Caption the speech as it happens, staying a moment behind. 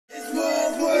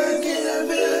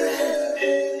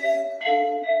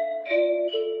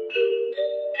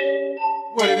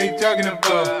What are they talking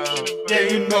about? Yeah,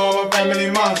 you know I'm a family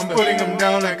monster. I'm putting them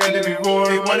down like I did before.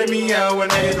 They wanted me out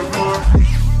when I hit the floor.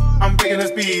 I'm picking the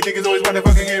speed, niggas always wanna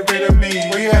fucking get rid of me.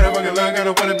 Well, you had a fucking luck, I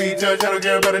don't wanna be judged. I don't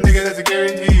care about a nigga, that's a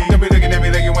guarantee. Don't be looking at me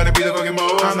like you wanna be the fucking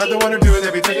most. I'm not the one to do it,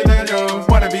 that be touching like a nose.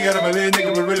 Wanna be out of my lid,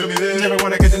 nigga, but really me this. Never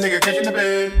wanna catch a nigga catching the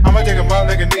bed. I'ma take him out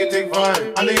like a nigga take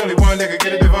 5. I'm the only one that can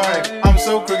get a divide. I'm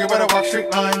so crooked, but I walk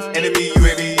straight lines. Enemy,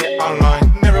 UAV, yeah,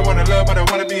 online. Never wanna love, but I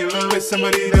wanna be in love with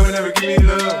somebody that would never give me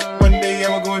love. One day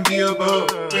I'ma go and be above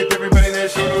with everybody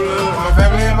that show no love. I'm a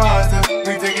family of monsters.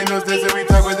 We taking those tests and we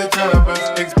talk with the choppers.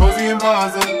 Expose the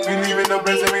imposters. We leaving no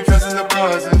breaths and we trust in the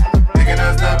process. They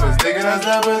cannot stop us. They cannot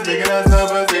stop us. They cannot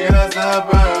stop us. They cannot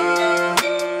stop us.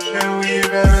 And we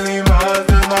family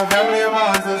monsters. My family of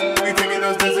monsters. We taking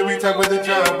those tests and we talk with the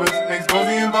choppers. Expose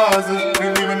the imposters. We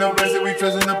leaving no breaths and we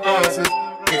trust in the process.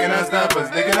 They cannot stop us.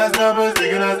 They cannot stop us. They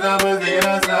cannot stop us. They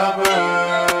cannot stop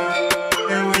us.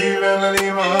 And we family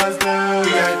monsters.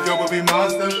 We got Joe Bobby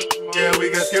Monster. Yeah,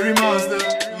 we got Scary Monster.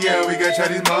 Yeah, we got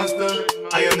Chinese Monster.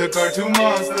 I am the cartoon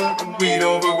monster. We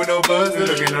don't work with no busters.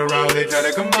 Looking around, they try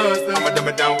to combust us. I'ma dumb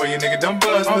it down for you nigga dumb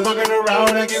busters. I'm fucking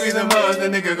around, I give you the buzz. The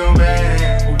nigga go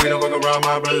bang. We don't fuck around,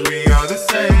 my brothers, we all the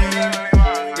same.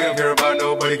 We don't care about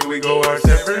nobody, cause we go our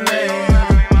separate lanes.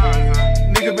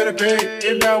 Nigga better pay,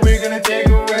 if not we gonna take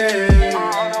away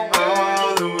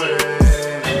all the way.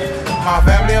 My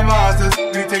family of monsters.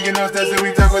 We taking those tests and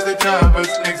we talk with the choppers.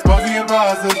 Expose the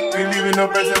imposters. We leaving no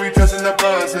breaths and we trust in the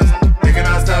process. They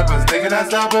cannot stop us. They cannot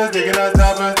stop us. They cannot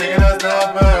stop us. They cannot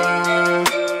stop us.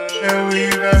 And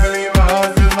we family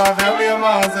monsters. My family of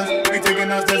monsters. We taking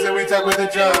those tests and we talk with the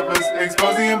choppers.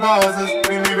 Expose the imposters.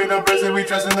 We leaving no breaths and we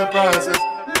trust in the process.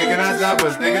 They cannot stop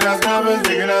us. They cannot stop us.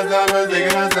 They cannot stop us. They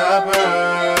cannot stop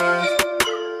us.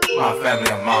 My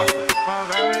family of monsters. My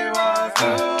family of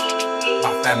monsters.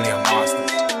 My family of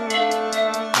monsters.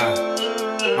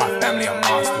 My family of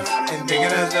monsters. And they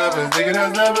cannot stop us, they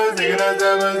cannot stop us, they cannot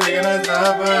stop us, they cannot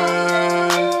stop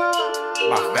us.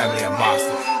 My family of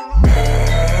monsters.